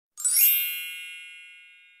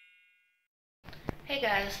Hey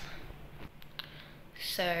guys,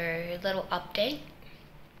 so little update.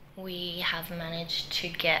 We have managed to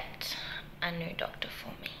get a new doctor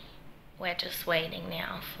for me. We're just waiting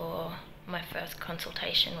now for my first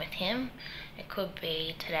consultation with him. It could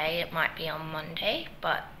be today, it might be on Monday,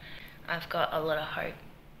 but I've got a lot of hope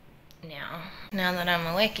now. Now that I'm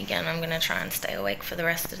awake again, I'm gonna try and stay awake for the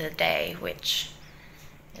rest of the day, which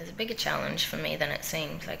is a bigger challenge for me than it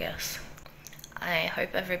seems, I guess. I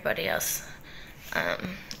hope everybody else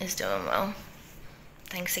is doing well.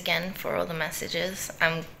 Thanks again for all the messages.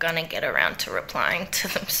 I'm gonna get around to replying to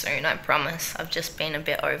them soon, I promise. I've just been a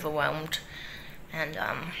bit overwhelmed and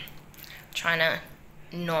trying to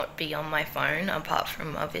not be on my phone apart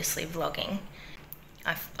from obviously vlogging.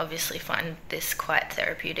 I obviously find this quite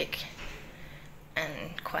therapeutic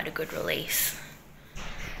and quite a good release.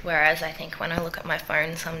 Whereas I think when I look at my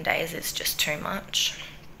phone some days it's just too much.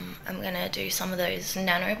 I'm gonna do some of those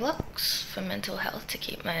nano blocks for mental health to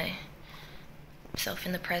keep myself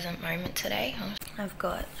in the present moment today. I've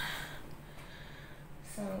got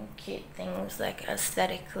some cute things like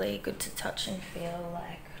aesthetically good to touch and feel.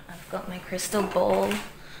 Like I've got my crystal ball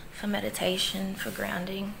for meditation, for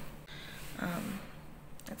grounding.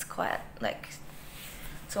 It's quite like,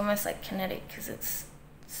 it's almost like kinetic because it's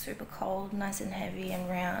super cold, nice and heavy and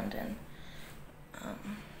round, and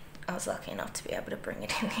I was lucky enough to be able to bring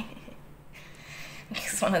it in here.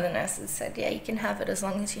 Because one of the nurses said, yeah, you can have it as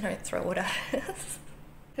long as you don't throw it at us,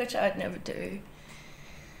 which I'd never do.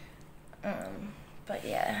 But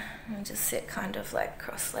yeah, I just sit kind of like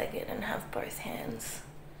cross-legged and have both hands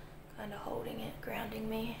kind of holding it, grounding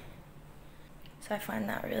me. So I find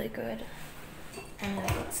that really good. And I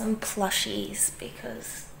got some plushies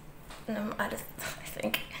because I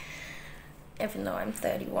think even though I'm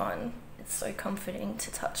 31, it's so comforting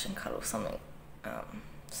to touch and cuddle something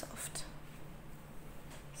soft.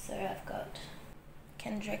 So I've got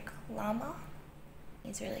Kendrick Lamar.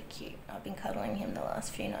 He's really cute. I've been cuddling him the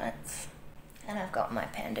last few nights. And I've got my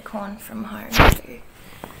panda corn from home too.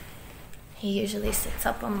 He usually sits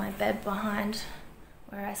up on my bed behind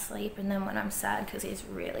where I sleep, and then when I'm sad, because he's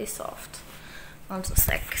really soft, I'll just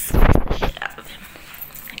like slap the shit out of him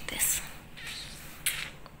like this.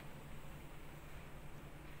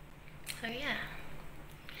 So yeah,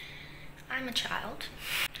 I'm a child,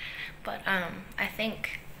 but I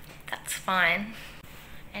think that's fine.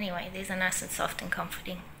 Anyway, these are nice and soft and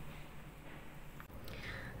comforting.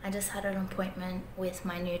 I just had an appointment with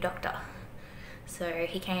my new doctor. So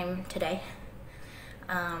he came today,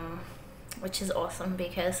 which is awesome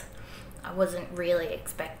because I wasn't really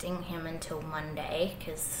expecting him until Monday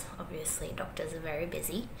because obviously doctors are very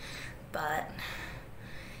busy, but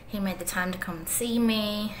he made the time to come and see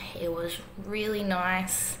me. It was really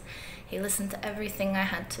nice. He listened to everything I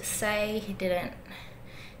had to say. He didn't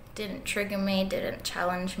trigger me, didn't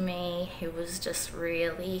challenge me. He was just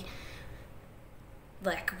really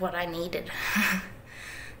like what I needed.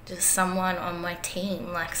 Just someone on my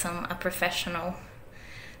team, like a professional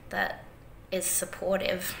that is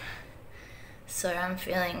supportive. So I'm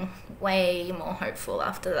feeling way more hopeful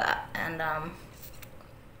after that. And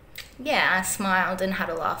yeah, I smiled and had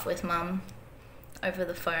a laugh with Mum over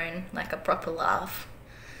the phone, like a proper laugh.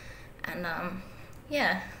 And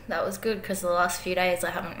yeah, that was good because the last few days I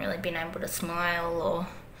haven't really been able to smile or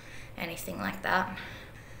anything like that.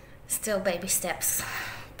 Still baby steps,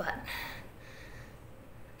 but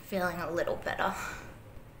feeling a little better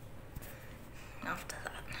after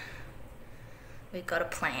that. We've got a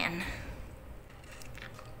plan.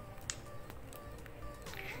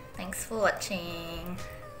 Thanks for watching.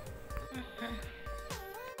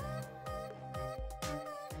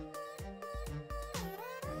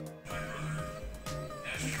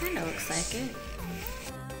 It kind of looks like it.